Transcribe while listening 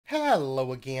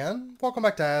Hello again, welcome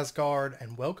back to Asgard,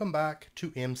 and welcome back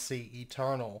to MC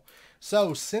Eternal.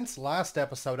 So, since last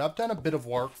episode, I've done a bit of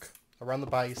work around the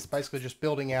base, basically just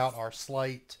building out our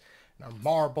slate, and our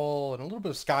marble, and a little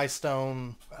bit of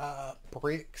skystone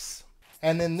bricks.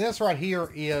 And then this right here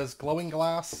is glowing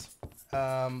glass.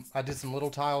 I did some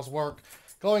little tiles work.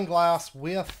 Glowing glass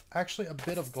with actually a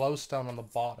bit of glowstone on the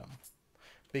bottom,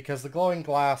 because the glowing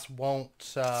glass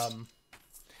won't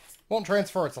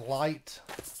transfer its light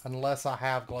unless I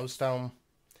have glowstone.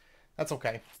 That's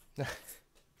okay.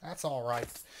 That's alright.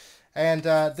 And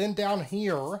then down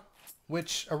here,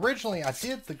 which originally I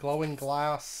did the glowing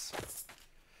glass.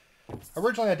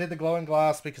 Originally I did the glowing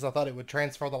glass because I thought it would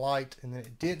transfer the light, and then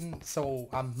it didn't. So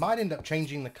I might end up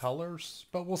changing the colors,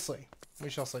 but we'll see.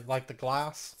 We shall see. Like the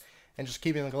glass and just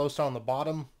keeping the glowstone on the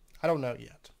bottom. I don't know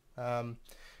yet.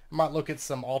 I might look at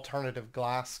some alternative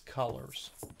glass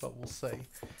colors, but we'll see.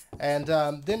 And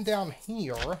then down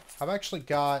here, I've actually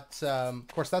got, of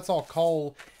course, that's all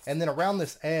coal. And then around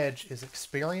this edge is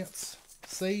experience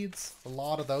seeds. A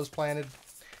lot of those planted.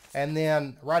 And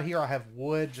then right here I have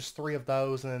wood, just 3 of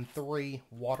those, and then 3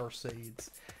 water seeds.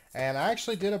 And I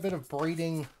actually did a bit of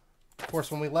breeding. Of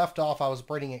course, when we left off, I was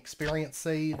breeding experience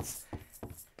seeds.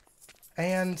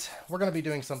 And we're going to be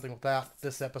doing something with that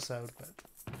this episode, but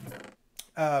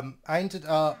I ended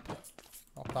up,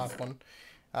 I'll type one,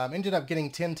 ended up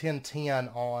getting 10, 10, 10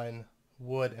 on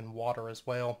wood and water as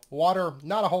well. Water,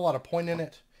 not a whole lot of point in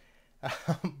it,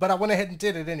 but I went ahead and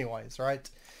did it anyways, right?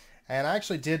 And I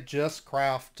actually did just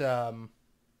craft item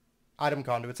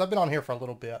conduits. I've been on here for a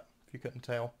little bit, if you couldn't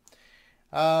tell.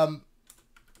 Yeah,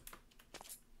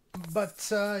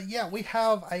 we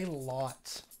have a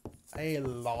lot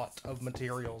of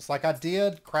materials. Like I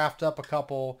did craft up a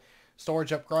couple storage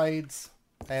upgrades.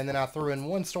 And then I threw in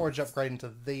 1 storage upgrade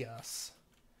into this.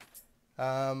 Wait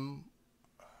a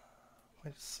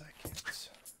second.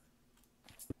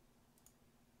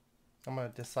 I'm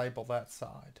going to disable that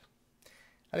side.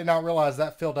 I did not realize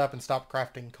that filled up and stopped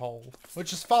crafting coal,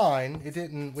 which is fine. We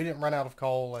didn't run out of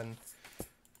coal, and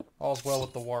all's well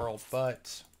with the world.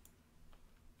 But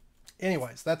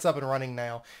anyways, that's up and running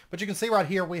now. But you can see right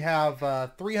here we have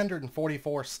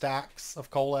 344 stacks of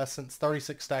coal essence,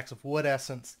 36 stacks of wood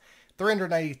essence,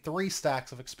 383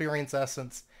 stacks of experience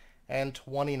essence, and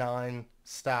 29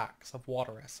 stacks of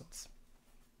water essence.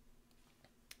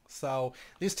 So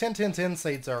these 10, 10, 10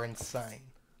 seeds are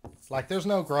insane. Like there's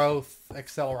no growth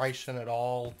acceleration at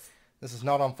all. This is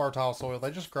not on fertile soil. They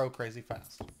just grow crazy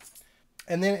fast.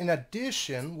 And then in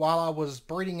addition, while I was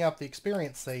breeding up the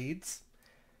experience seeds,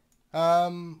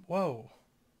 whoa.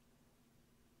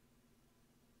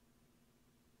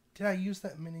 Did I use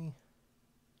that many?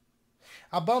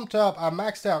 I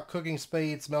maxed out cooking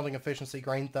speed, smelting efficiency,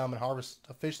 grain thumb, and harvest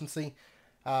efficiency.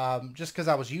 Just because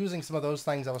I was using some of those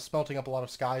things, I was smelting up a lot of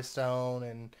skystone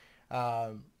and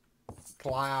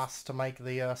glass to make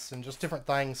this, and just different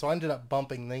things. So I ended up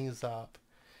bumping these up.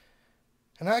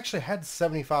 And I actually had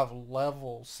 75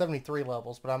 levels, 73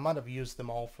 levels, but I might have used them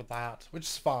all for that, which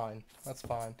is fine. That's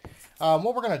fine.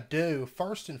 What we're going to do,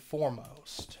 first and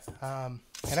foremost, and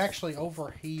actually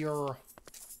over here,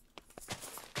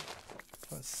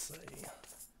 let's see.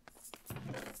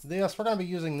 This, we're going to be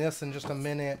using this in just a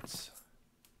minute.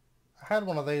 I had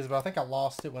one of these, but I think I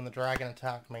lost it when the dragon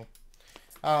attacked me.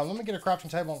 Let me get a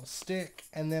crafting table on a stick,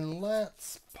 and then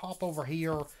let's pop over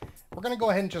here. We're going to go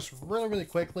ahead and just really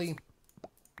quickly,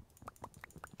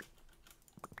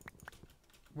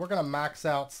 we're going to max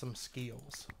out some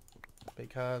skills,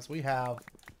 because we have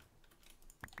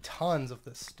tons of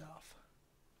this stuff.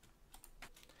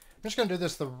 I'm just going to do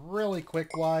this the really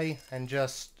quick way and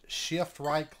just shift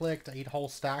right click to eat whole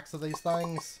stacks of these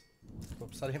things.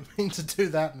 Whoops, I didn't mean to do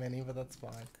that many, but that's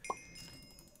fine.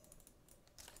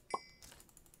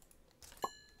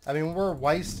 I mean, we're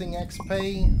wasting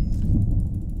XP,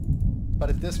 but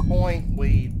at this point,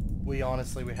 we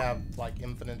honestly, we have like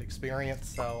infinite experience,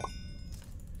 so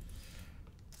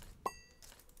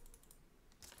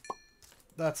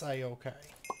that's a-okay.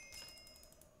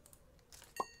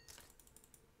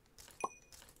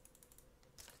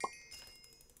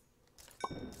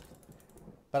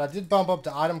 But I did bump up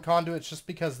to item conduits just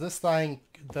because this thing,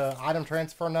 the item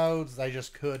transfer nodes, they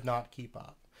just could not keep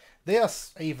up.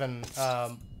 This even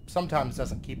sometimes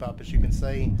doesn't keep up, as you can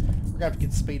see. We're going to have to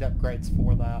get speed upgrades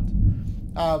for that.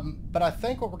 But I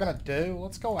think what we're going to do,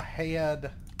 let's go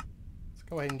ahead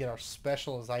and get our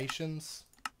specializations.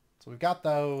 So we've got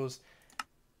those.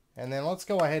 And then let's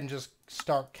go ahead and just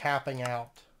start capping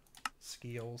out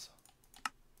skills.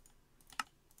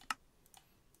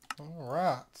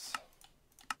 Alright.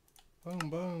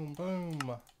 Boom, boom,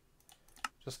 boom.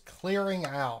 Just clearing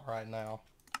out right now.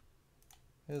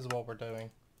 is what we're doing.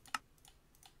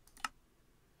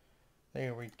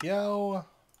 There we go.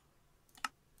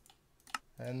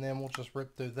 And then we'll just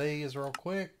rip through these real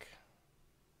quick.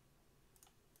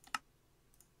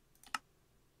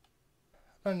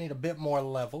 I need a bit more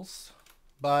levels,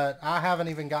 but I haven't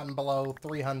even gotten below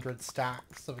 300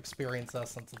 stacks of experience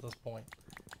essence at this point.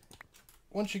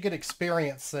 Once you get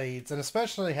experience seeds, and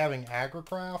especially having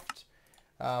agricraft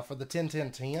for the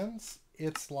 10-10-10s,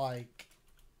 it's like,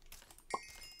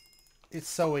 it's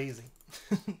so easy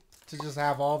to just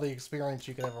have all the experience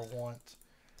you could ever want.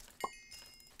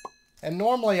 And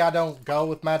normally I don't go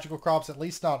with magical crops, at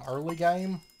least not early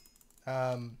game.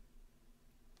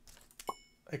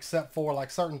 Except for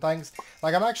like certain things.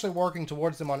 Like I'm actually working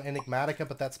towards them on Enigmatica,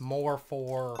 but that's more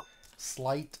for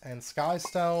slate and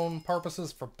skystone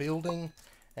purposes for building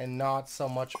and not so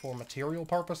much for material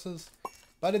purposes.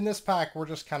 But in this pack, we're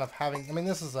just kind of having, I mean,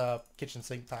 this is a kitchen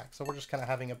sink pack, so we're just kind of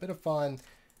having a bit of fun.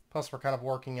 Plus we're kind of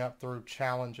working up through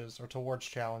challenges, or towards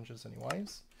challenges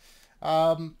anyways.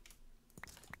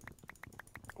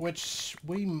 Which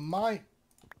we might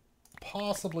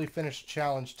possibly finish a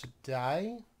challenge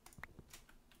today.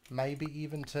 Maybe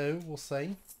even two, we'll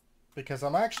see. Because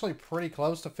I'm actually pretty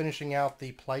close to finishing out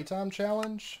the playtime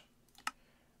challenge.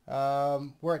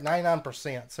 We're at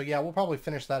 99%, so yeah, we'll probably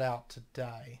finish that out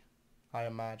today, I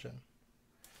imagine.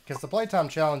 Because the playtime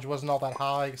challenge wasn't all that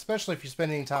high, especially if you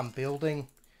spend any time building.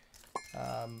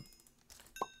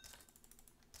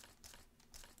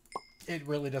 It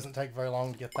really doesn't take very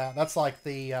long to get that. That's like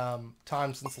the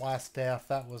time since last death.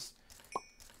 That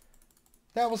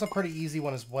was a pretty easy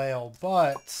one as well,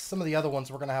 but some of the other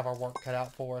ones we're going to have our work cut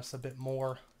out for us a bit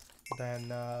more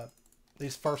than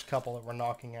these first couple that we're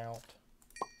knocking out.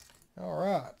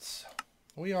 Alright,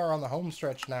 we are on the home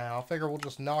stretch now. I figure we'll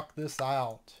just knock this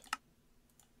out.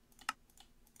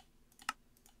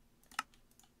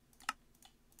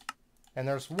 And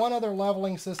there's one other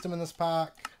leveling system in this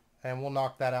pack, and we'll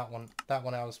knock that one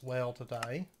out as well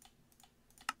today.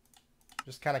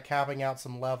 Just kind of capping out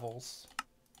some levels.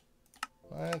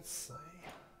 Let's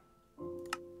see.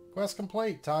 Quest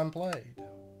complete. Time played.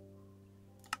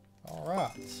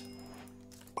 Alright.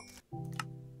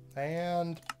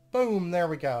 And boom, there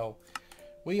we go.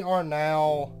 We are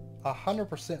now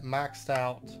 100% maxed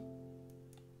out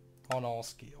on all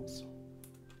skills.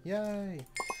 Yay.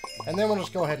 And then we'll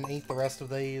just go ahead and eat the rest of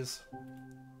these.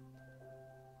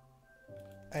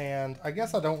 And I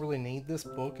guess I don't really need this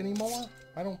book anymore,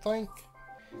 I don't think.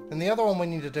 And the other one we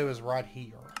need to do is right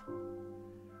here.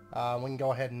 We can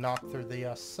go ahead and knock through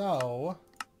this. So,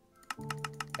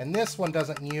 and this one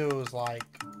doesn't use, like,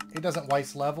 it doesn't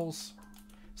waste levels.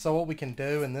 So what we can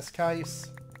do in this case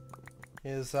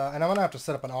is, and I'm going to have to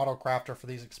set up an auto crafter for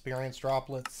these experience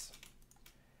droplets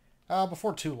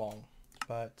before too long.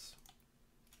 But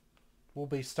we'll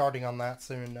be starting on that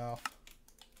soon enough.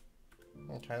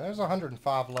 Okay, there's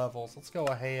 105 levels. Let's go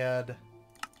ahead.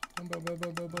 Boom, boom, boom,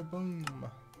 boom, boom, boom,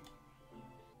 boom.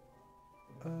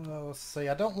 Let's see,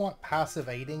 I don't want passive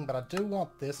aiding, but I do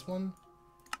want this one.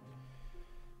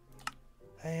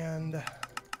 And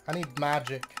I need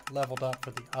magic leveled up for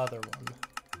the other one.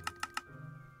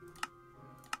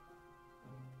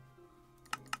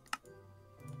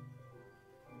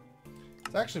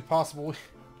 It's actually possible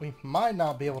we might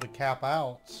not be able to cap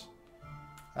out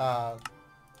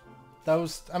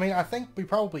those. I mean, I think we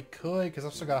probably could, because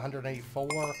I've still got 184.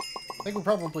 I think we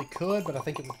probably could, but I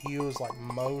think it would use like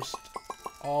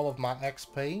all of my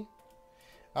XP.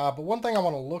 But one thing I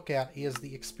want to look at is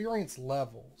the experience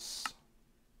levels.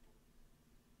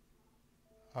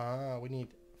 We need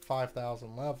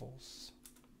 5,000 levels.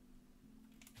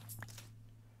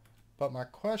 But my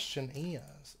question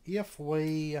is, if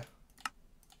we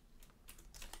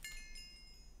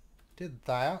did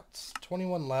that,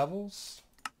 21 levels.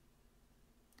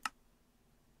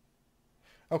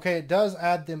 Okay, it does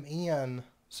add them in.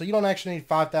 So you don't actually need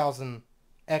 5,000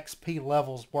 XP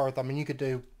levels worth. I mean, you could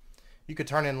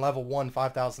turn in level 1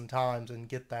 5,000 times and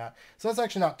get that. So that's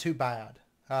actually not too bad.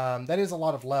 That is a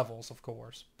lot of levels, of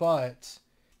course. But,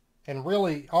 and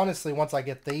really, honestly, once I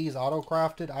get these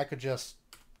auto-crafted, I could just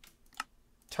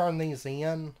turn these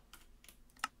in.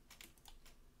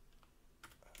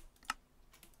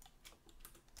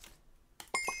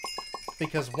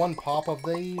 Because one pop of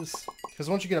these, because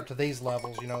once you get up to these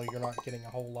levels, you know, you're not getting a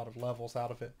whole lot of levels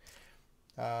out of it.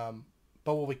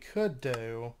 But what we could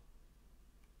do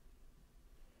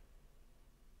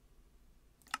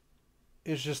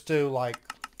is just do like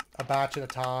a batch at a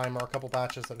time or a couple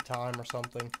batches at a time or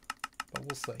something. But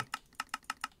we'll see.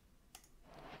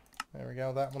 There we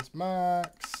go. That one's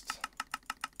maxed.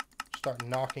 Start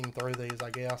knocking through these, I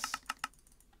guess.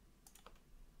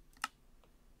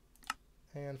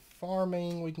 And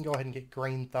farming, we can go ahead and get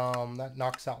Green Thumb. That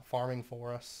knocks out farming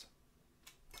for us.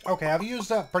 Okay, I've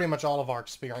used up pretty much all of our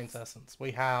experience essence.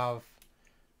 We have...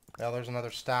 Well, there's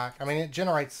another stack. I mean, it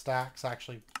generates stacks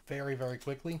actually very, very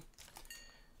quickly.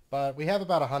 But we have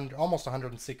about 100, almost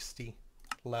 160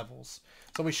 levels.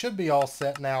 So we should be all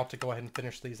set now to go ahead and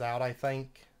finish these out, I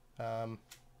think.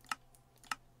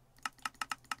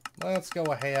 Let's go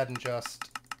ahead and just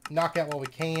knock out what we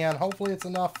can. Hopefully it's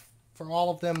enough for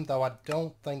all of them, though I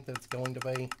don't think that it's going to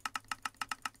be.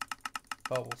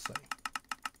 But we'll see.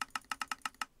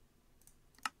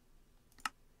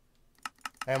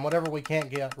 And whatever we can't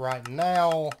get right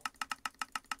now,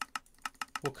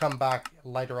 we'll come back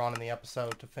later on in the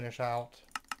episode to finish out.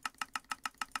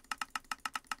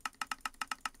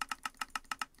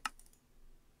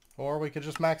 Or we could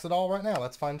just max it all right now.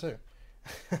 That's fine too.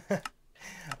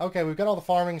 Okay, we've got all the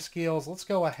farming skills. Let's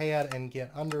go ahead and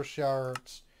get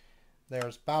undershirts.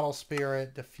 There's Battle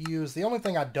Spirit, Diffuse. The only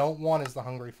thing I don't want is the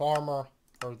Hungry Farmer.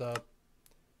 Or the...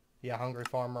 Yeah, Hungry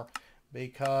Farmer.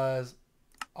 Because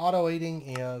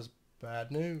auto-eating is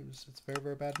bad news. It's very,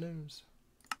 very bad news.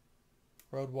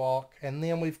 Road Walk. And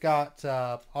then we've got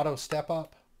Auto Step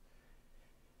Up.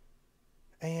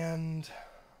 And...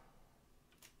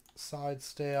 Side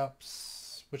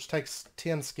Steps, which takes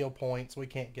 10 skill points. We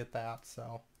can't get that,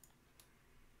 so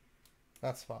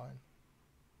that's fine.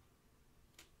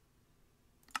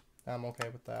 I'm okay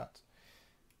with that.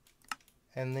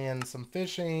 And then some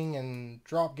fishing and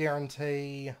drop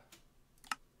guarantee.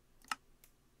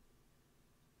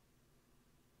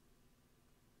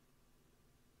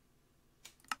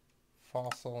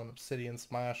 Fossil and Obsidian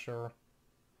Smasher.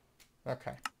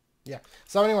 Okay. Yeah.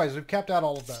 So anyways, we've capped out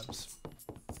all of those.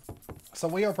 So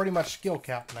we are pretty much skill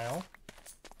capped now.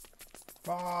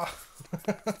 Ah,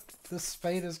 this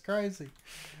spade is crazy.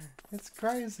 It's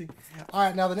crazy.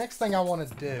 Alright, now the next thing I want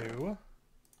to do...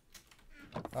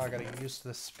 Oh, I gotta get used to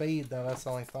the speed though, that's the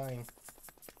only thing.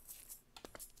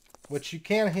 Which you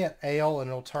can hit L and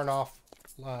it'll turn off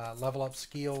level up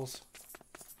skills.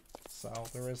 So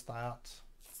there is that.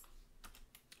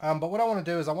 But what I want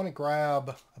to do is I want to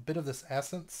grab a bit of this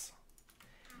essence.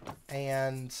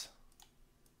 And...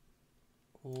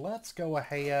 let's go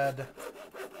ahead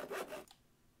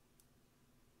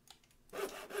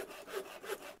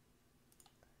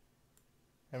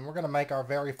and we're going to make our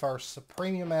very first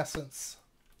Supremium Essence.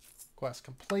 Quest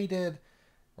completed.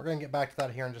 We're going to get back to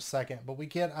that here in just a second. But we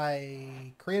get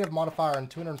a creative modifier and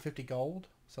 250 gold.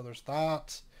 So there's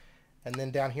that. And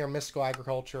then down here, Mystical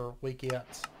Agriculture, we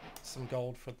get some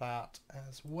gold for that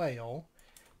as well.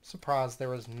 Surprised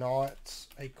there is not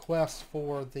a quest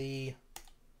for the...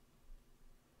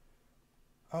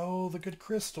 Oh, the good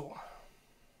crystal.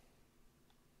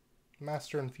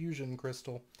 Master Infusion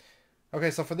Crystal. Okay,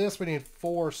 so for this we need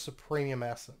 4 Supremium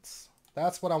Essence.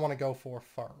 That's what I want to go for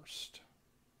first.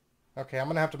 Okay, I'm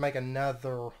going to have to make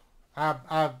another...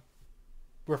 I've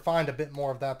refined a bit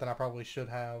more of that than I probably should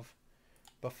have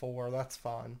before. That's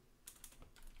fine.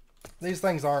 These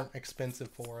things aren't expensive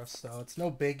for us, so it's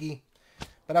no biggie.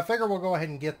 But I figure we'll go ahead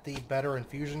and get the better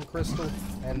Infusion Crystal.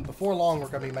 And before long we're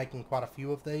going to be making quite a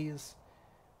few of these.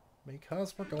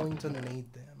 Because we're going to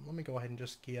need them. Let me go ahead and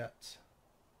just get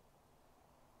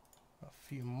a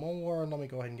few more. Let me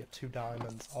go ahead and get 2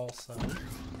 diamonds also.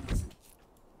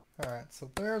 Alright, so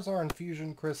there's our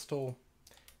Infusion Crystal.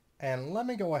 And let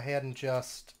me go ahead and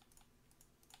just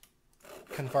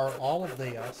convert all of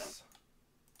this.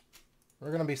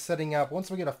 We're going to be setting up, once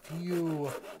we get a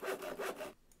few...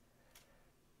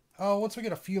 Oh, once we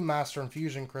get a few Master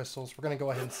Infusion Crystals, we're going to go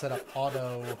ahead and set up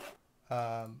auto...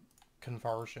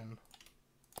 conversion.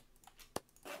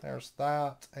 There's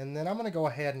that. And then I'm going to go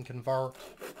ahead and convert.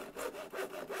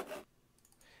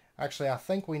 Actually, I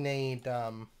think we need,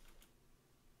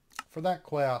 for that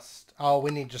quest, oh,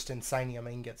 we need just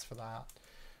Insanium ingots for that.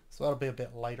 So that'll be a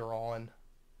bit later on.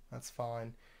 That's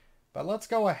fine. But let's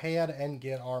go ahead and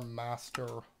get our Master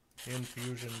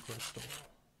Infusion Crystal.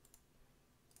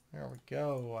 There we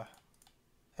go.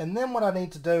 And then what I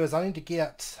need to do is I need to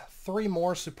get 3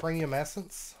 more Supremium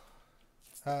Essence.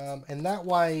 And that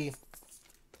way,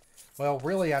 well,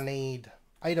 really I need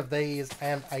 8 of these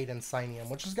and 8 Insanium,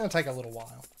 which is going to take a little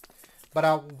while.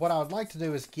 But what I would like to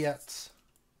do is get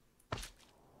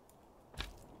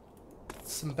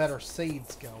some better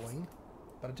seeds going.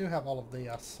 But I do have all of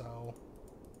this, so...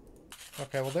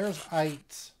 Okay, well there's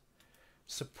 8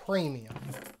 Supremium.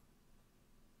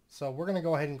 So we're going to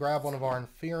go ahead and grab one of our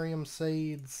Inferium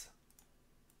seeds.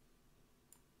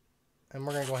 And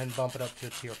we're going to go ahead and bump it up to a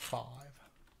tier 5.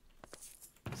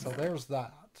 So there's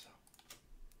that.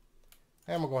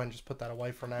 And we'll go ahead and just put that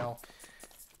away for now.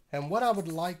 And what I would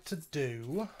like to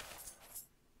do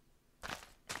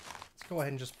go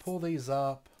ahead and just pull these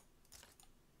up.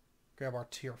 Grab our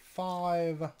tier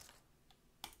 5.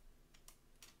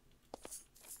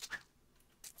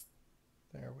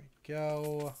 There we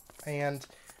go. And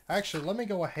actually, let me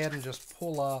go ahead and just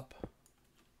pull up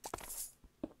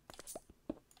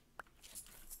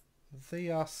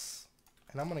this.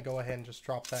 And I'm going to go ahead and just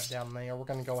drop that down there. We're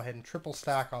going to go ahead and triple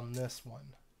stack on this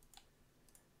one.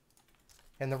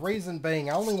 And the reason being,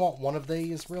 I only want one of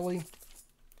these, really.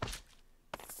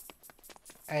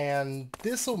 And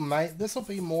this will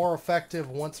be more effective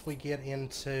once we get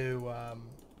into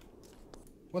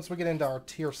our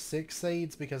tier 6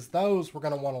 seeds, because those we're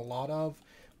going to want a lot of.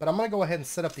 But I'm going to go ahead and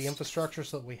set up the infrastructure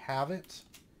so that we have it.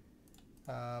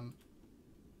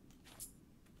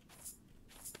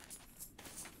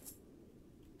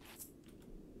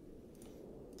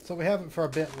 So we have it for a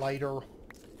bit later,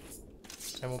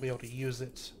 and we'll be able to use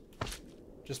it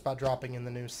just by dropping in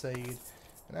the new seed.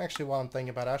 And actually, while I'm thinking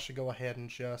about it, I should go ahead and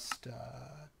just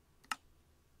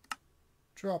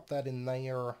drop that in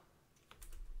there.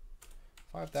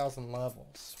 5,000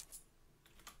 levels.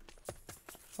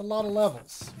 It's a lot of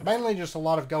levels. Mainly just a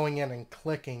lot of going in and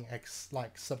clicking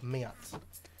like submit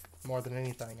more than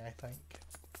anything, I think.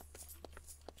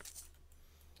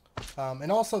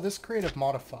 And also this creative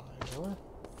modifier.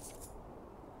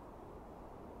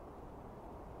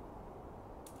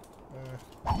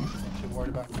 Not too worried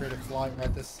about creative light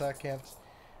right this second.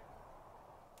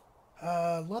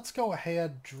 Let's go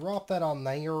ahead, drop that on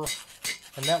there,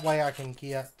 and that way I can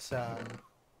get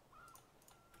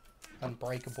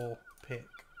unbreakable pick.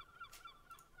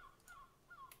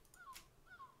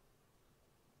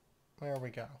 There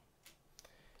we go.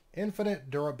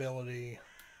 Infinite durability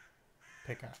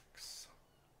pickaxe.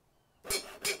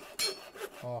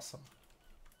 Awesome.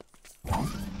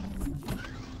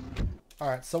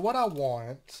 Alright, so what I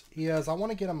want is I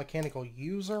want to get a mechanical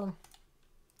user.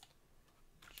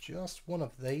 Just one of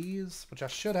these, which I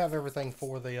should have everything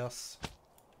for this.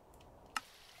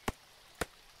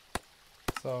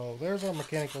 So there's our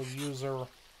mechanical user.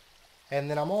 And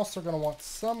then I'm also going to want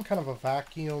some kind of a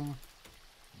vacuum.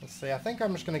 Let's see, I think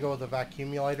I'm just going to go with a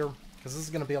vacuumulator, because this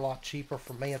is going to be a lot cheaper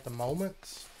for me at the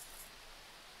moment.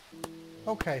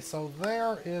 Okay, so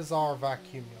there is our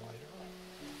vacuumulator.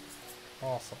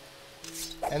 Awesome.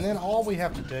 And then all we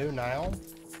have to do now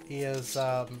is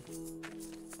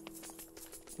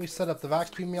we set up the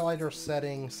vacuumulator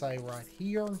setting, say right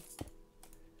here.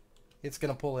 It's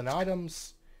going to pull in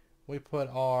items. We put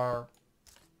our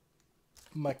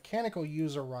mechanical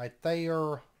user right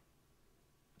there.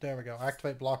 There we go.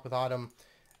 Activate block with item.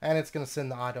 And it's going to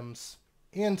send the items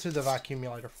into the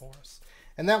vacuumulator for us.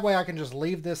 And that way I can just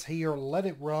leave this here, let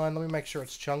it run. Let me make sure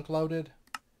it's chunk loaded.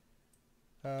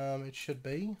 It should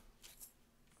be.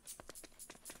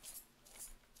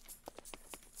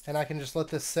 And I can just let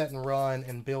this set and run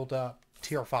and build up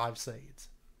tier 5 seeds.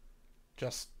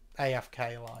 Just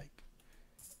AFK-like.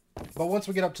 But once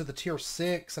we get up to the tier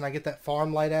 6 and I get that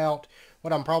farm laid out,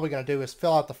 what I'm probably going to do is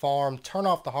fill out the farm, turn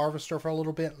off the harvester for a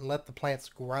little bit and let the plants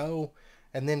grow,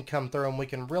 and then come through and we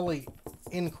can really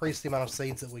increase the amount of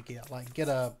seeds that we get. Like get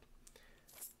a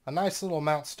nice little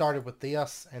amount started with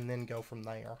this and then go from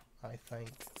there, I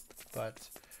think. But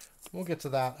we'll get to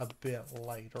that a bit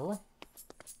later.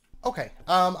 Okay,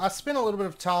 I spent a little bit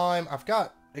of time. I've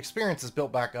got experiences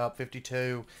built back up,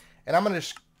 52, and I'm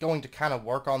going to kind of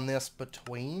work on this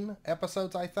between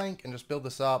episodes, I think, and just build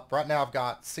this up. Right now I've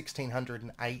got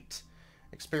 1,608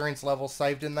 experience levels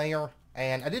saved in there,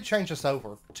 and I did change this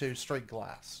over to street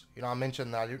glass. You know, I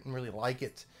mentioned that I didn't really like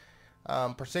it,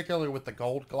 particularly with the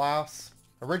gold glass.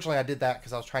 Originally I did that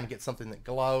because I was trying to get something that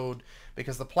glowed,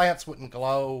 because the plants wouldn't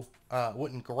grow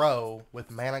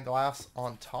with mana glass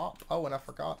on top. Oh, and I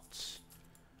forgot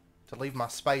to leave my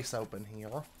space open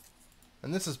here.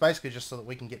 And this is basically just so that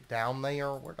we can get down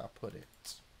there. Where did I put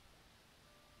it?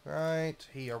 Right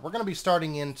here. We're going to be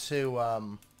starting into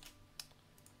we're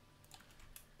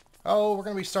going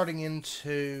to be starting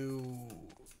into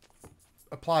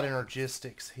applied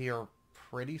energistics here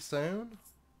pretty soon.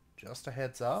 Just a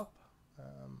heads up.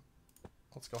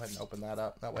 Let's go ahead and open that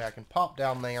up. That way I can pop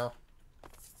down there.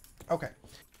 Okay.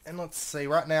 And let's see.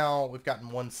 Right now we've gotten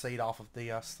one seed off of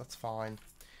this. That's fine.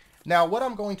 Now what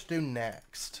I'm going to do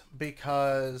next,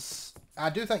 because I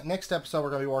do think next episode we're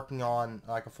going to be working on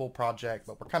like a full project,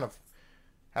 but we're kind of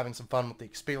having some fun with the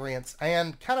experience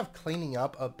and kind of cleaning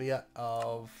up a bit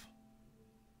of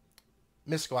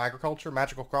mystical agriculture,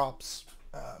 magical crops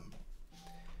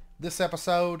this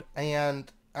episode. And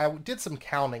I did some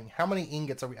counting. How many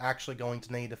ingots are we actually going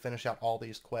to need to finish out all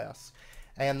these quests?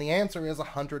 And the answer is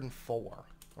 104.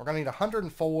 We're going to need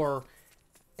 104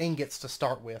 ingots to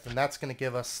start with, and that's going to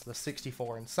give us the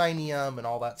 64 insanium and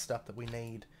all that stuff that we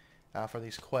need for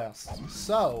these quests.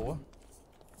 So,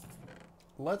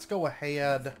 let's go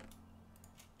ahead.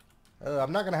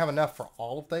 I'm not going to have enough for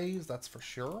all of these, that's for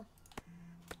sure.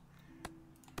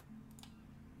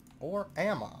 Or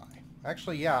am I?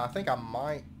 Actually, yeah, I think I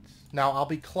might. Now, I'll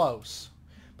be close.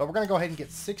 But we're going to go ahead and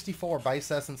get 64 base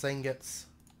essence ingots.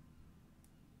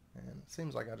 And it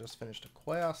seems like I just finished a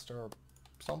quest or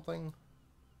something.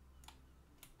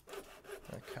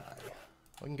 Okay.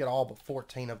 We can get all but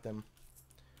 14 of them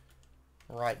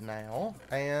right now.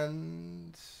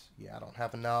 And yeah, I don't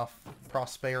have enough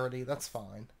prosperity. That's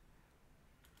fine.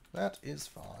 That is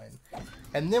fine.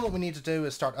 And then what we need to do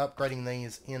is start upgrading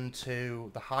these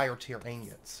into the higher tier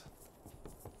ingots.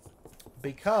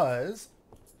 Because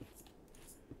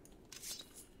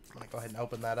I'm going to go ahead and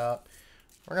open that up.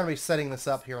 We're going to be setting this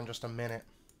up here in just a minute.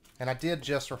 And I did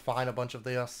just refine a bunch of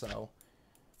this, so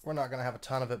we're not going to have a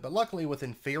ton of it. But luckily with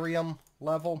Inferium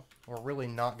level, we're really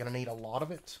not going to need a lot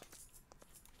of it.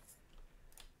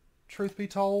 Truth be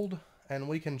told. And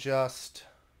we can just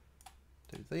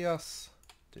do this,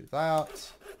 do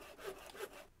that,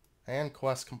 and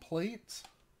quest complete.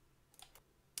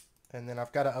 And then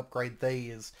I've got to upgrade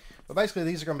these. But basically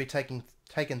these are going to be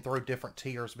taken through different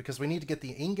tiers because we need to get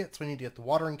the ingots, we need to get the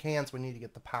watering cans, we need to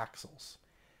get the paxels.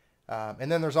 And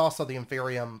then there's also the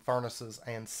Inferium furnaces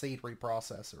and seed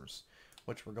reprocessors,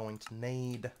 which we're going to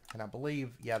need. And I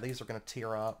believe, yeah, these are going to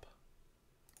tier up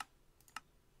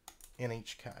in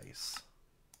each case.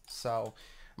 So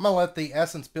I'm going to let the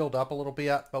essence build up a little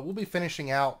bit, but we'll be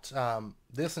finishing out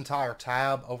this entire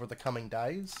tab over the coming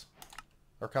days.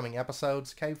 Or coming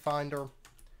episodes, Cave Finder.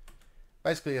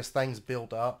 Basically as things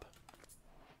build up.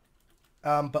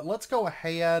 But let's go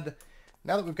ahead,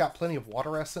 now that we've got plenty of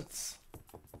water essence,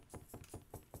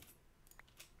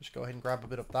 just go ahead and grab a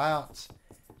bit of that.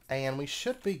 And we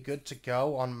should be good to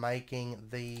go on making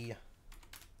the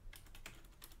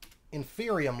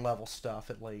Inferium level stuff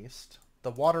at least.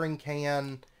 The watering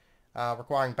can,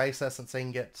 requiring base essence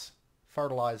ingots,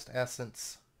 fertilized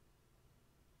essence.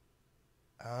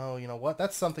 Oh, you know what?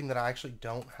 That's something that I actually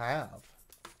don't have.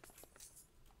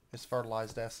 Is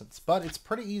fertilized essence. But it's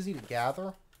pretty easy to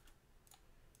gather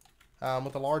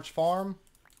with a large farm.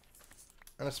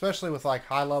 And especially with like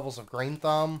high levels of green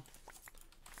thumb.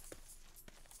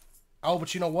 Oh,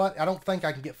 but you know what? I don't think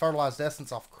I can get fertilized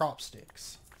essence off crop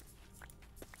sticks.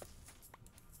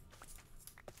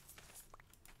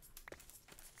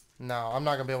 No, I'm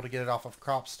not going to be able to get it off of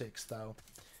crop sticks though.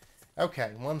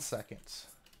 Okay, 1 second.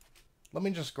 Let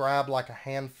me just grab like a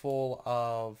handful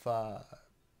of, I'll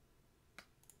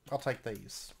take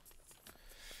these.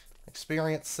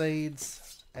 Experience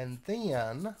seeds. And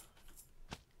then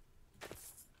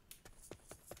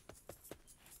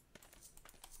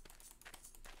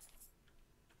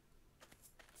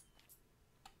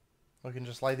we can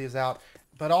just lay these out.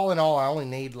 But all in all, I only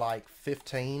need like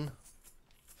 15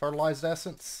 fertilized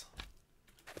essence.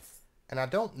 And I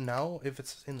don't know if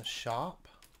it's in the shop.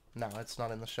 No, it's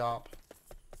not in the shop.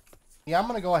 Yeah, I'm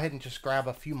going to go ahead and just grab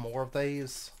a few more of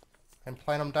these and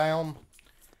plant them down.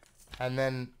 And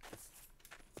then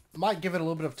might give it a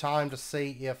little bit of time to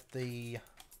see if the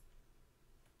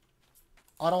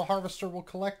auto harvester will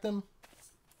collect them.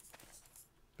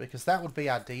 Because that would be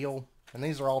ideal. And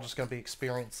these are all just going to be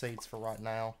experience seeds for right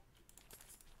now.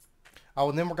 Oh,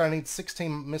 and then we're going to need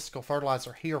 16 mystical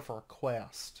fertilizer here for a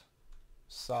quest.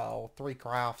 So, 3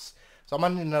 crafts. So I'm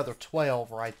going to need another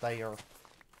 12 right there.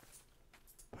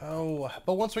 Oh,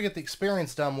 but once we get the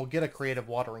experience done, we'll get a creative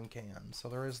watering can. So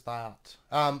there is that.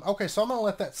 Okay, so I'm going to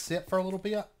let that sit for a little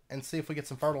bit and see if we get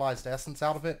some fertilized essence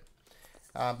out of it.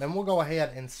 And we'll go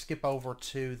ahead and skip over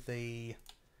to the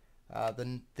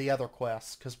other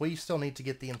quests, because we still need to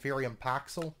get the Inferium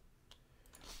Paxel.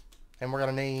 And we're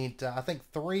going to need, I think,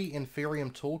 3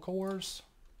 Inferium Tool Cores.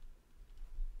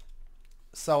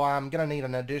 So I'm going to need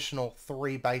an additional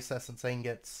 3 base essence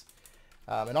ingots.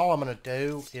 And all I'm going to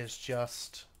do is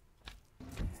just...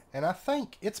 And I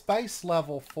think it's base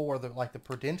level for the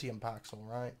Prudentium Paxel,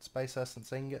 right? It's base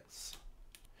essence ingots.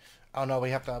 Oh no,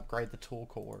 we have to upgrade the tool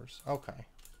cores. Okay,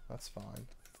 that's fine.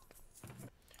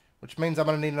 Which means I'm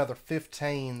going to need another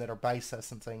 15 that are base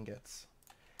essence ingots.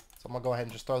 So I'm going to go ahead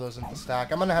and just throw those into the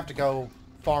stack. I'm going to have to go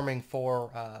farming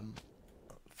for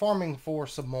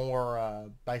some more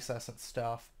base essence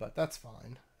stuff, but that's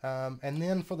fine. And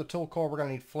then for the tool core, we're going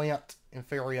to need flint,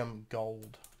 Inferium,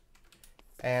 gold.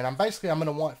 And I'm going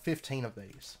to want 15 of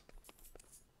these.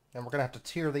 And we're going to have to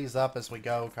tier these up as we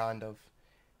go, kind of.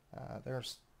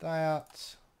 There's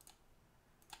that.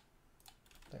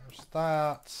 There's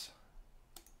that.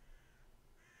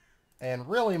 And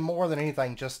really, more than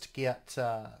anything, just to get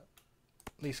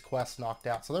these quests knocked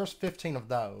out. So there's 15 of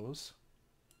those.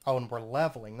 Oh, and we're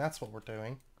leveling. That's what we're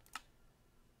doing.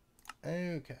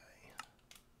 Okay.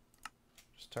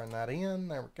 Just turn that in.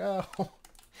 There we go.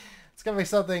 It's going to be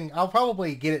something... I'll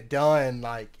probably get it done,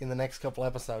 like, in the next couple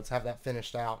episodes. Have that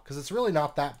finished out. Because it's really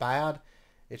not that bad.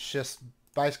 It's just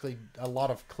basically a lot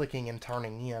of clicking and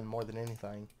turning in more than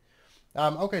anything.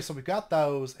 Okay, so we've got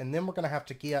those. And then we're going to have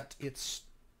to get its...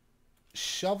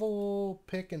 shovel,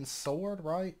 pick, and sword,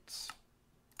 right?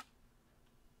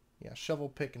 Yeah, shovel,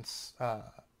 pick, and...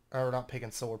 or not pick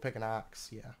and sword, pick and axe,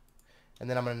 yeah. And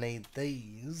then I'm going to need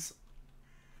these.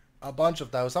 A bunch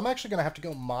of those. I'm actually going to have to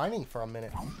go mining for a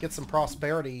minute. Get some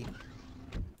prosperity.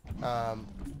 Yeah,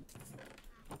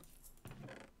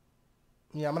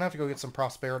 I'm going to have to go get some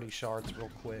prosperity shards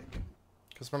real quick.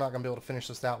 Because we're not going to be able to finish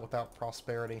this out without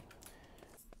prosperity.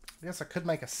 I guess I could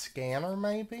make a scanner,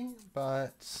 maybe,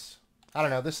 but... I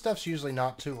don't know, this stuff's usually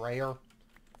not too rare.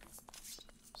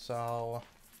 So...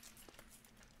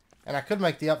 And I could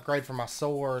make the upgrade for my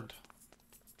sword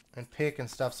and pick and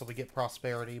stuff so we get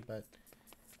prosperity, but...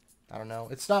 I don't know.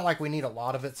 It's not like we need a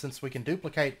lot of it since we can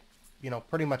duplicate, you know,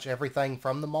 pretty much everything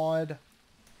from the mod.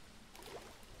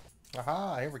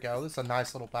 Aha, here we go. This is a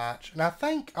nice little patch. And I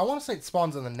think, I want to say it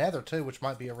spawns in the nether too, which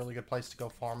might be a really good place to go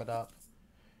farm it up.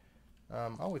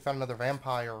 Oh, we found another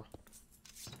vampire...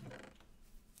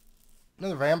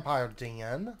 Another vampire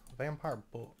den. Vampire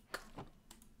book.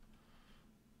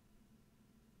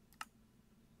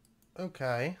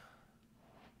 Okay.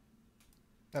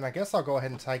 And I guess I'll go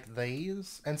ahead and take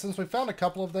these. And since we found a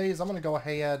couple of these, I'm going to go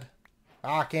ahead...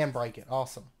 Ah, I can break it.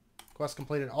 Awesome. Quest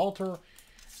completed. Altar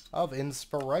of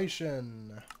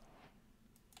Inspiration.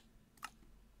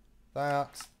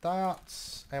 That.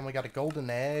 And we got a golden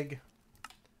egg.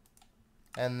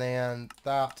 And then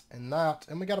that and that.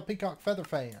 And we got a peacock feather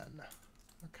fan.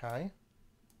 Okay.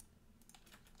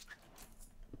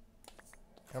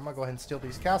 I'm going to go ahead and steal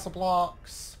these castle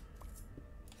blocks.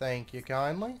 Thank you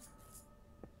kindly.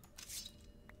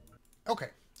 Okay.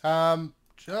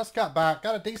 Just got back.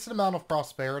 Got a decent amount of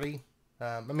prosperity.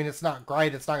 I mean, it's not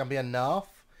great. It's not going to be enough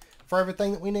for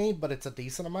everything that we need, but it's a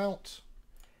decent amount.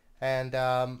 And,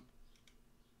 and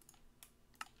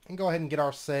go ahead and get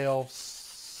ourselves...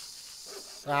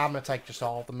 I'm going to take just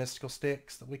all the mystical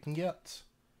sticks that we can get.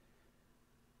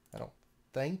 I don't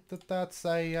think that that's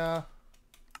a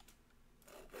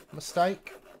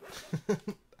mistake.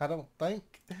 I don't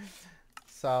think.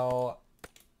 So,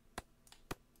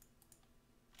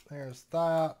 there's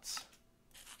that.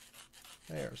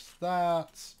 There's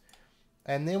that.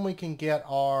 And then we can get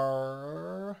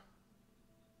our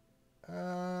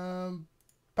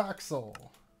Paxel.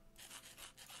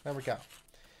 There we go.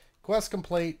 Quest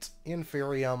complete.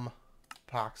 Inferium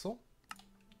Paxel.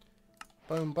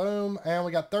 Boom, boom. And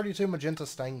we got 32 magenta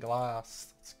stained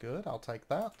glass. That's good. I'll take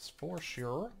that for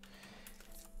sure.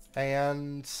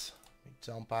 And let me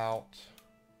dump out.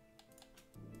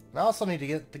 And I also need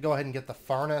to go ahead and get the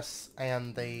furnace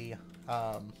and the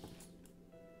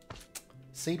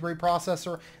seed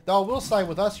reprocessor. Though I will say,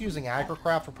 with us using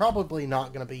AgriCraft, we're probably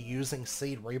not going to be using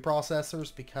seed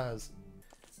reprocessors because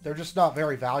they're just not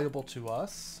very valuable to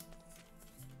us,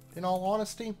 in all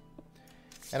honesty.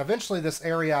 And eventually this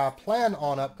area, I plan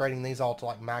on upgrading these all to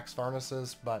like max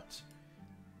furnaces, but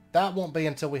that won't be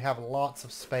until we have lots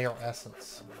of spare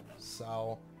essence.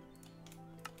 So,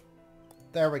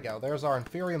 there we go. There's our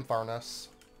Inferium Furnace,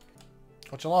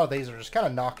 which a lot of these are just kind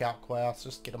of knockout quests,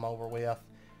 just get them over with.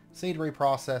 Seed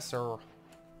reprocessor.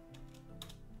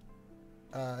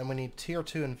 And we need tier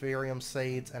 2 Inferium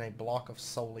seeds and a block of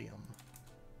Solium.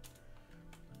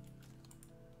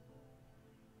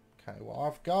 Okay, well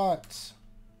I've got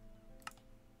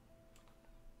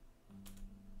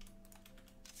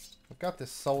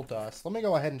this soul dust. Let me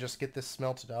go ahead and just get this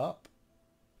smelted up.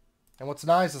 And what's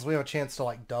nice is we have a chance to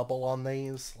like double on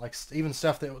these. Like even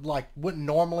stuff that wouldn't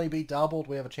normally be doubled,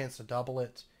 we have a chance to double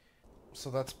it. So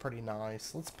that's pretty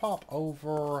nice. Let's pop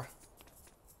over.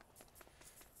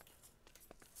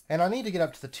 And I need to get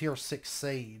up to the tier 6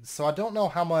 seeds. So I don't know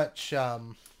how much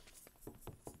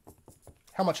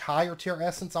higher tier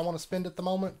essence I want to spend at the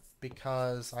moment,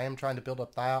 because I am trying to build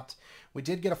up that. We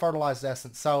did get a fertilized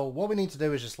essence, so what we need to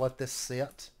do is just let this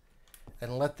sit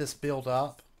and let this build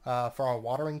up for our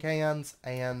watering cans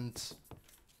and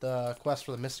the quest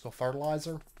for the mystical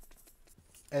fertilizer.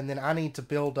 And then I need to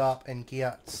build up and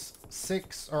get 8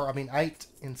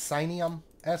 Insanium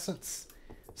essence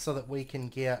so that we can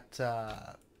get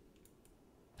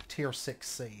tier 6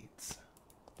 seeds.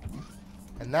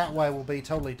 And that way we'll be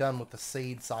totally done with the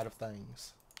seed side of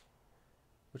things,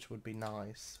 which would be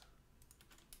nice.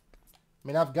 I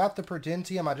mean, I've got the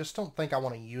Prudentium. I just don't think I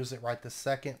want to use it right this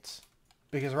second.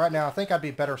 Because right now, I think I'd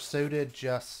be better suited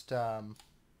just...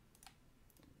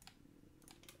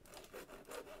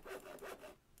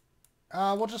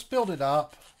 we'll just build it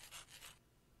up.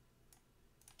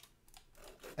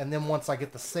 And then once I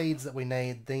get the seeds that we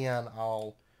need, then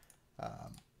I'll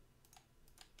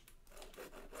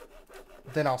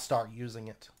start using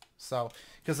it. So,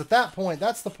 because at that point,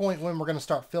 that's the point when we're going to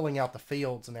start filling out the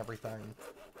fields and everything.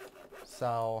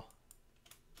 So,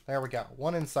 there we go.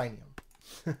 1 Insanium.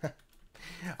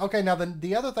 Okay, now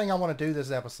the other thing I want to do this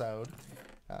episode,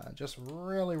 just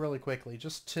really quickly,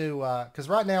 just to, because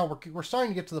right now we're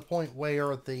starting to get to the point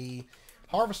where the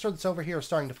harvester that's over here is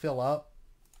starting to fill up.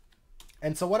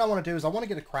 And so what I want to do is I want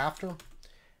to get a crafter,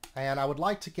 and I would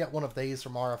like to get one of these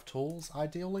from RF Tools,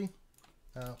 ideally.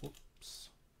 Whoops.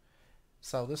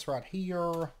 So this right here,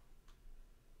 a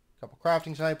couple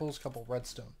crafting tables, a couple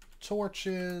redstone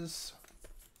torches,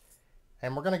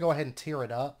 and we're going to go ahead and tier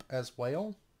it up as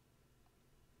well.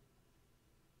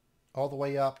 All the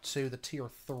way up to the tier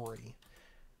 3,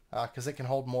 because it can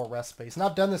hold more recipes. And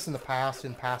I've done this in the past,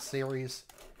 in past series,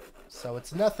 so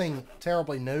it's nothing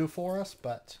terribly new for us,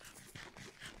 but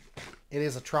it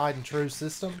is a tried and true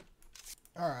system.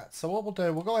 Alright, so what we'll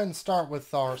do, we'll go ahead and start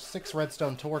with our 6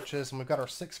 redstone torches, and we've got our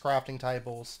 6 crafting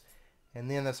tables. And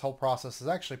then this whole process is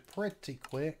actually pretty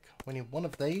quick. We need one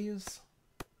of these.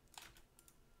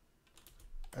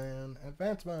 And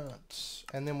advancement.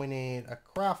 And then we need a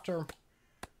crafter.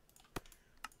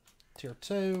 Tier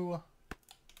 2.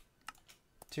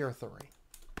 Tier 3.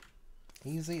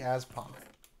 Easy as pie.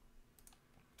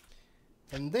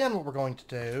 And then what we're going to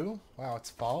do... Wow, it's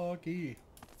foggy.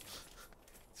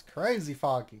 It's crazy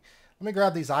foggy. Let me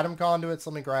grab these item conduits.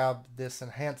 Let me grab this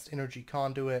enhanced energy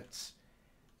conduit.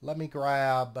 Let me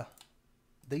grab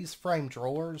these frame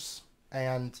drawers.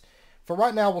 And for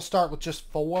right now, we'll start with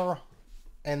just 4.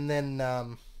 And then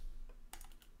I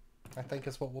think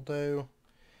is what we'll do.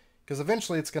 Because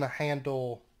eventually it's going to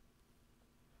handle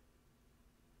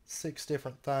 6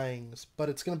 different things. But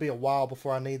it's going to be a while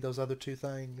before I need those other 2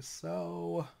 things.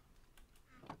 So,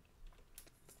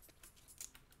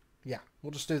 yeah,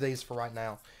 we'll just do these for right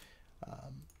now.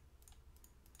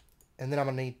 And then I'm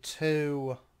going to need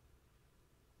 2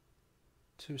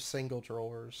 single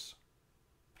drawers.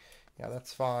 Yeah,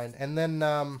 that's fine. And then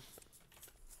let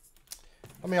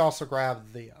me also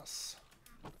grab this.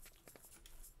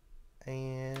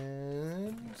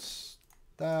 And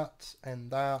that, and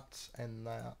that, and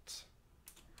that.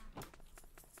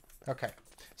 Okay,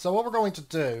 so what we're going to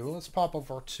do, let's pop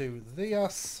over to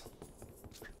this.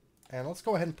 And let's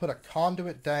go ahead and put a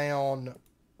conduit down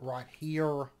right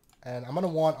here. And I'm going to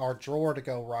want our drawer to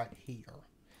go right here.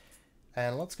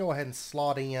 And let's go ahead and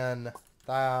slot in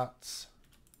that.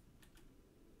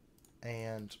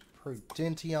 And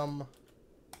Prudentium.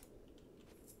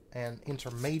 And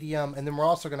Intermedium. And then we're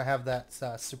also going to have that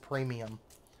Supremium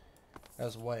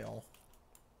as well.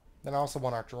 Then I also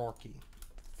want our drawer key,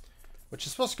 which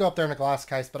is supposed to go up there in a glass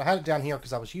case, but I had it down here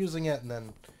because I was using it, and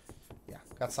then, yeah,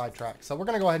 got sidetracked. So we're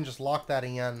going to go ahead and just lock that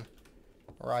in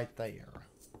right there.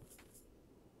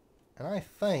 And I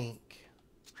think,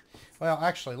 well,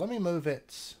 actually, let me move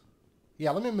it, yeah,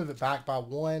 let me move it back by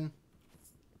 1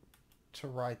 to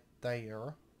right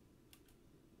there.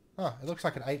 Huh, it looks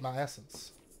like it ate my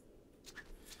essence.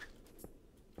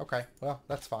 Okay, well,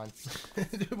 that's fine.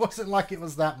 It wasn't like it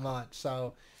was that much,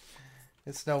 so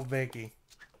it's no biggie.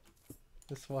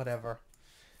 It's whatever.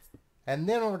 And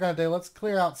then what we're going to do, let's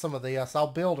clear out some of this. I'll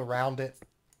build around it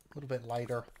a little bit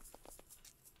later.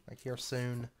 Like here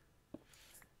soon.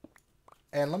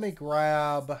 And let me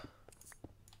grab...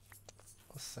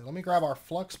 Let's see, let me grab our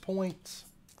flux point.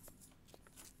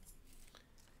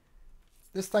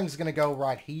 This thing's going to go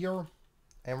right here.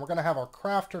 And we're going to have our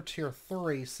crafter tier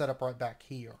 3 set up right back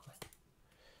here.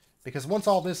 Because once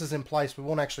all this is in place, we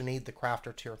won't actually need the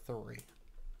crafter tier 3.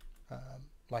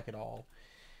 Like at all.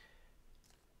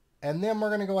 And then we're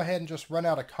going to go ahead and just run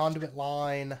out a conduit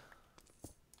line.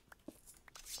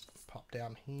 Pop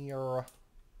down here.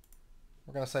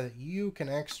 We're going to say that you can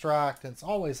extract, and it's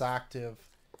always active.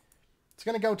 It's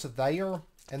going to go to there,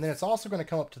 and then it's also going to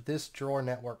come up to this drawer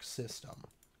network system.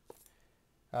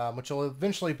 Which will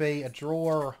eventually be a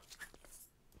drawer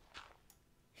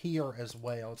here as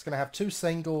well. It's going to have 2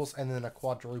 singles and then a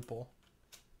quadruple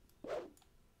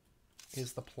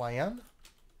is the plan.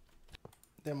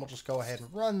 Then we'll just go ahead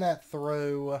and run that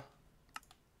through.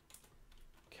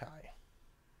 Okay.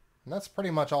 And that's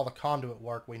pretty much all the conduit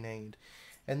work we need.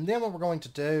 And then what we're going to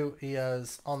do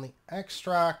is on the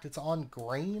extract, it's on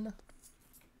green.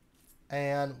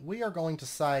 And we are going to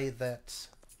say that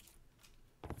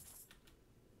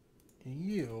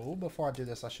you, before I do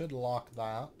this, I should lock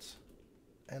that.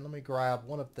 And let me grab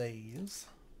one of these.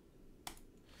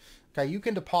 Okay, you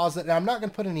can deposit, and I'm not going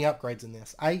to put any upgrades in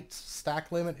this. 8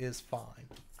 stack limit is fine.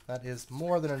 That is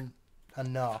more than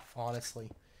enough, honestly.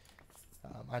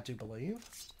 I do believe.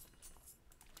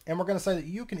 And we're going to say that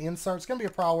you can insert. It's going to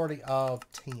be a priority of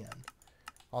 10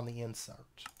 on the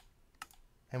insert.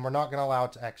 And we're not going to allow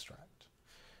it to extract.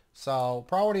 So,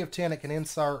 priority of 10, it can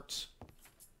insert.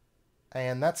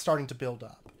 And that's starting to build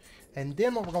up. And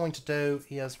then what we're going to do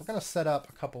is we're going to set up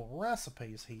a couple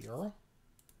recipes here.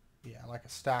 Yeah, like a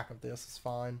stack of this is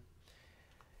fine.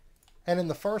 And in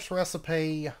the first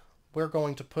recipe, we're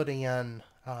going to put in,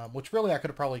 which really I could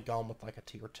have probably gone with like a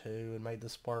tier 2 and made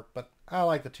this work, but I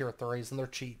like the tier 3s and they're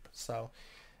cheap. So,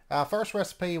 first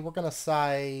recipe, we're going to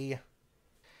say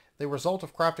the result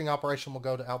of crafting operation will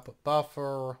go to output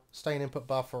buffer, stay in input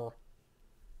buffer,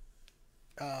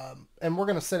 and we're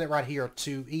going to set it right here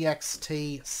to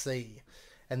EXTC.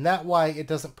 And that way it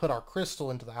doesn't put our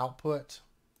crystal into the output,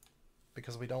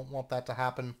 because we don't want that to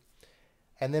happen.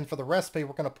 And then for the recipe,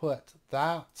 we're going to put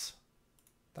that,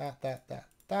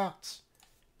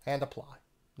 and apply.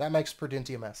 That makes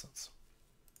Prudentium Essence.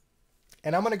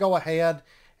 And I'm going to go ahead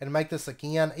and make this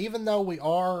again, even though we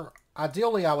are,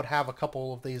 ideally I would have a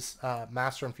couple of these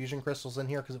Master Infusion Crystals in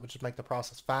here, because it would just make the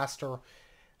process faster.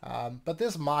 But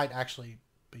this might actually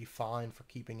be fine for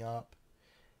keeping up.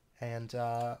 And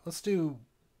let's do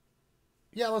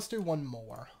one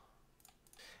more.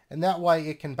 And that way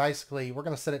it can basically, we're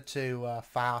going to set it to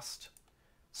fast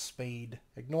speed,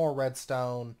 ignore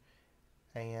redstone,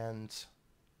 and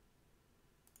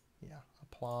yeah,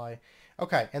 apply.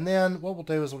 Okay, and then what we'll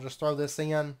do is we'll just throw this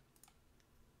in,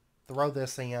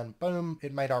 boom,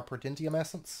 it made our Prudentium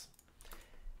Essence.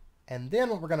 And then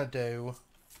what we're going to do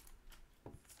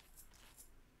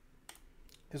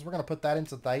is we're going to put that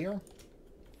into there,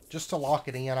 just to lock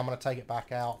it in. I'm going to take it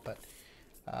back out, but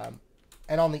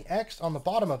and on the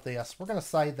bottom of this, we're going to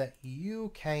say that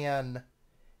you can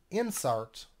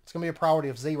insert. It's going to be a priority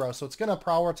of 0, so it's going to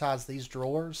prioritize these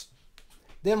drawers.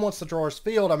 Then once the drawer's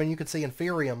filled, I mean, you can see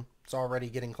Inferium, it's already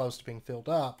getting close to being filled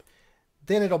up.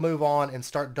 Then it'll move on and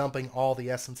start dumping all the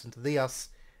essence into this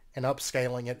and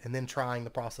upscaling it and then trying the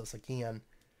process again.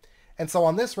 And so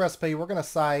on this recipe, we're going to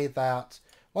say that,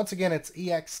 once again, it's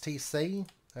EXTC,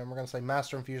 and we're going to say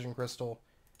Master Infusion Crystal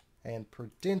and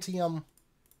Prudentium,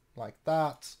 like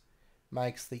that,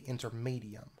 makes the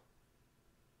Intermedium.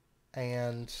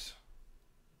 And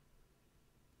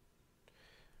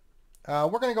we're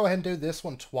going to go ahead and do this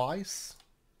one twice.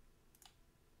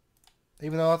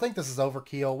 Even though I think this is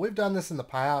overkill. We've done this in the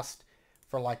past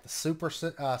for like the super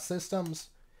systems.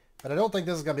 But I don't think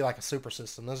this is going to be like a super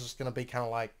system. This is just going to be kind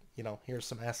of like, you know, here's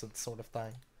some essence sort of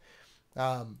thing.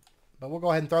 But we'll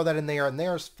go ahead and throw that in there. And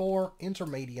there's 4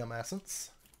 Intermedium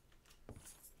essence.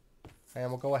 And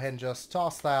we'll go ahead and just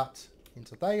toss that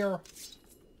into there.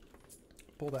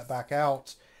 Pull that back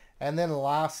out. And then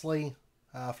lastly,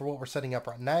 for what we're setting up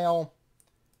right now,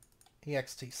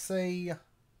 EXTC.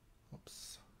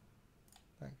 Oops.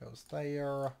 That goes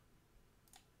there.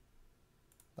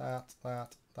 That.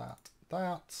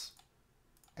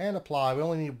 And apply. We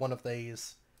only need one of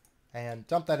these. And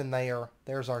dump that in there.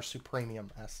 There's our Supremium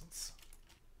Essence.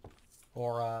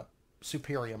 Or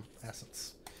Superium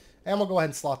Essence. And we'll go ahead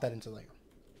and slot that into there.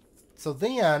 So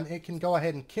then it can go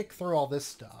ahead and kick through all this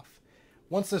stuff.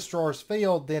 Once this drawer is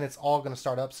filled, then it's all going to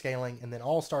start upscaling, and then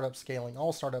all start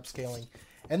upscaling.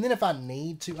 And then if I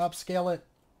need to upscale it,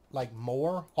 like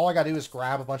more, all I got to do is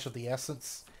grab a bunch of the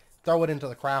essence, throw it into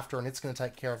the crafter, and it's going to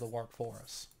take care of the work for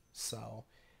us. So,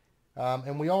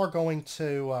 and we are going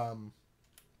to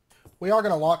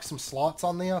lock some slots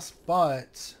on this,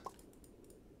 but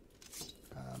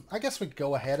I guess we'd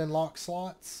go ahead and lock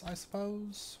slots, I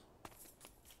suppose.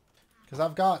 Because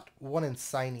I've got one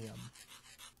Insanium.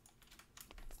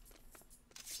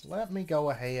 Let me go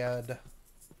ahead.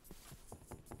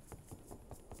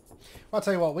 Well, I'll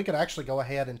tell you what, we could actually go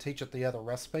ahead and teach it the other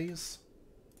recipes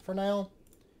for now.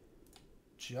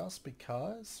 Just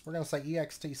because. We're going to say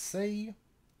EXTC.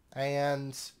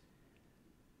 And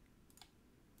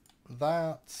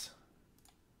that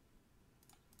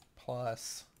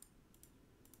plus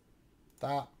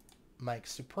that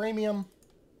makes Supremium.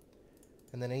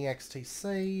 And then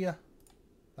EXTC.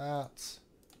 That.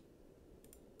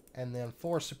 And then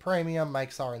 4 Supremium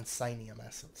makes our Insanium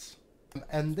Essence.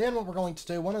 And then what we're going to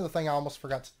do, one other thing I almost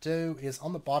forgot to do, is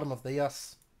on the bottom of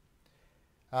this,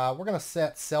 we're going to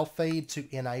set self-feed to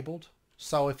enabled.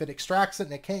 So if it extracts it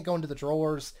and it can't go into the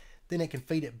drawers, then it can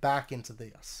feed it back into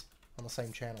this on the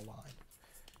same channel line.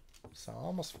 So I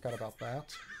almost forgot about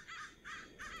that.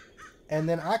 And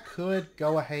then I could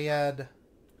go ahead...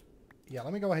 Yeah,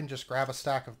 let me go ahead and just grab a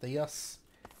stack of this.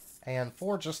 And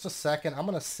for just a second, I'm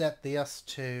going to set this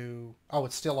to... Oh,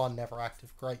 it's still on never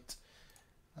active. Great.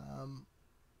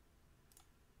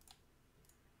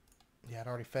 Yeah, it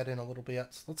already fed in a little bit.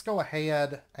 So let's go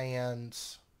ahead and...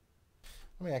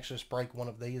 Let me actually just break one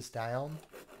of these down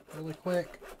really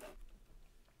quick.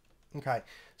 Okay,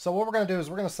 so what we're going to do is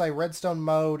we're going to say redstone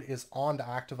mode is on to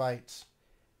activate.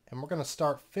 And we're going to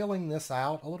start filling this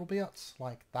out a little bit,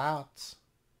 like that.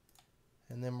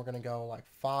 And then we're going to go like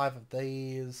 5 of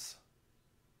these.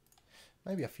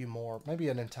 Maybe a few more. Maybe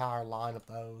an entire line of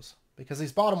those. Because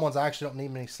these bottom ones I actually don't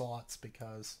need many slots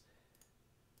because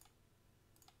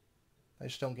they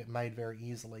just don't get made very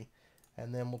easily.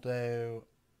 And then we'll do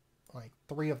like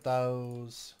 3 of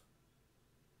those.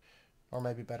 Or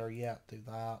maybe better yet, do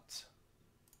that.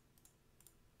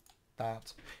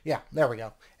 That. Yeah, there we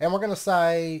go. And we're going to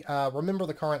say, remember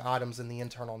the current items in the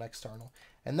internal and external.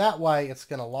 And that way, it's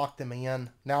going to lock them in.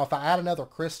 Now, if I add another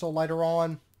crystal later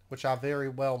on, which I very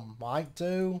well might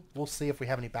do, we'll see if we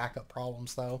have any backup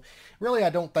problems, though. Really, I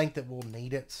don't think that we'll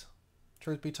need it,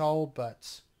 truth be told,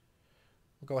 but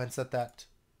we'll go ahead and set that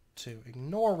to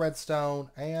ignore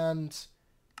redstone, and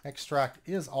extract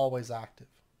is always active.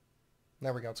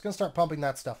 There we go. It's going to start pumping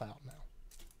that stuff out now.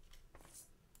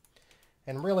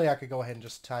 And really, I could go ahead and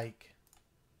just take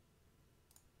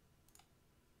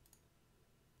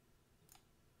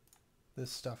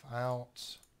this stuff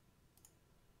out.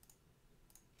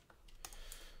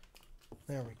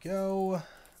 There we go.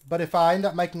 But if I end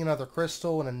up making another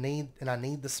crystal and I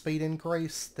need the speed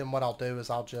increase, then what I'll do is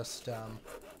I'll just do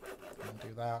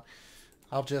that.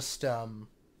 I'll just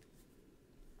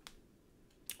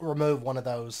remove one of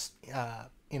those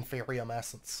Inferium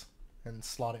Essence and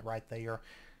slot it right there.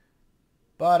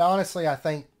 But honestly, I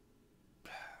think,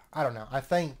 I don't know. I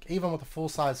think even with a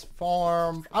full-size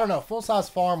farm, I don't know, full-size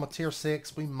farm with tier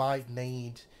 6, we might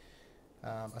need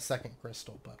a second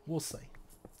crystal, but we'll see.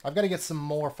 I've got to get some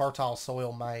more fertile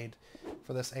soil made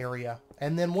for this area.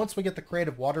 And then once we get the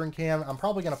creative watering can, I'm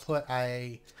probably going to put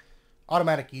a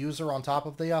automatic user on top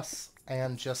of this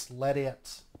and just let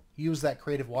it use that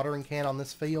creative watering can on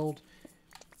this field.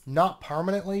 Not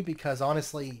permanently, because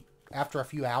honestly, after a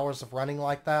few hours of running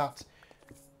like that,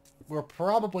 we're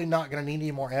probably not going to need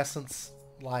any more essence,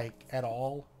 like, at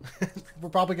all. We're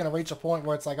probably going to reach a point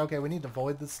where it's like, okay, we need to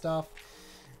void this stuff.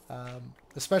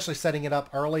 Especially setting it up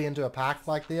early into a pack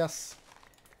like this,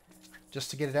 just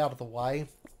to get it out of the way.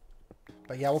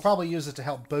 But yeah, we'll probably use it to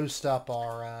help boost up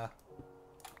our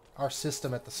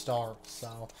system at the start.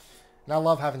 So, and I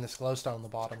love having this glowstone on the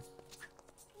bottom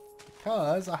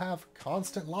because I have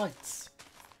constant lights.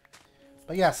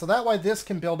 But yeah, so that way this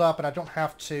can build up and I don't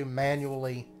have to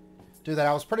manually do that.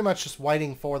 I was pretty much just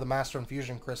waiting for the Master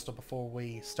Infusion Crystal before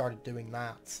we started doing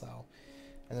that. So,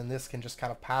 and then this can just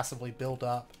kind of passively build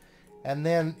up. And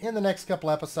then in the next couple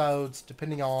episodes,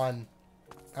 depending on...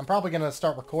 I'm probably going to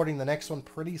start recording the next one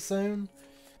pretty soon.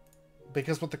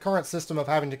 Because with the current system of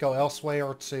having to go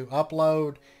elsewhere to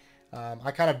upload, I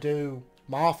kind of do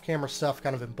my off-camera stuff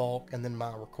kind of in bulk and then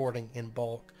my recording in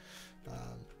bulk.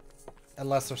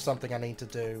 Unless there's something I need to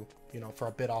do, you know, for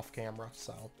a bit off-camera,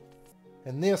 so...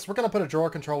 And this, we're going to put a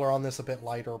drawer controller on this a bit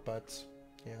later, but...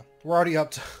 Yeah, we're already up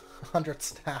to 100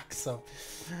 stacks, so...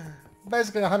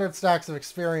 Basically 100 stacks of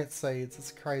experience seeds.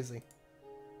 It's crazy.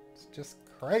 It's just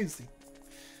crazy.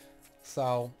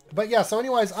 So, but yeah, so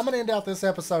anyways, I'm going to end out this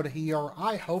episode here.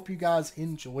 I hope you guys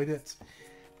enjoyed it.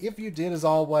 If you did, as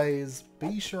always,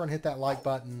 be sure and hit that like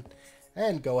button.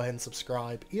 And go ahead and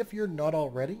subscribe if you're not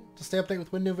already to stay updated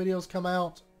with when new videos come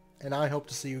out. And I hope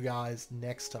to see you guys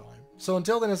next time. So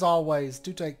until then, as always,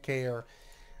 do take care.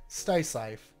 Stay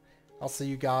safe. I'll see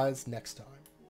you guys next time.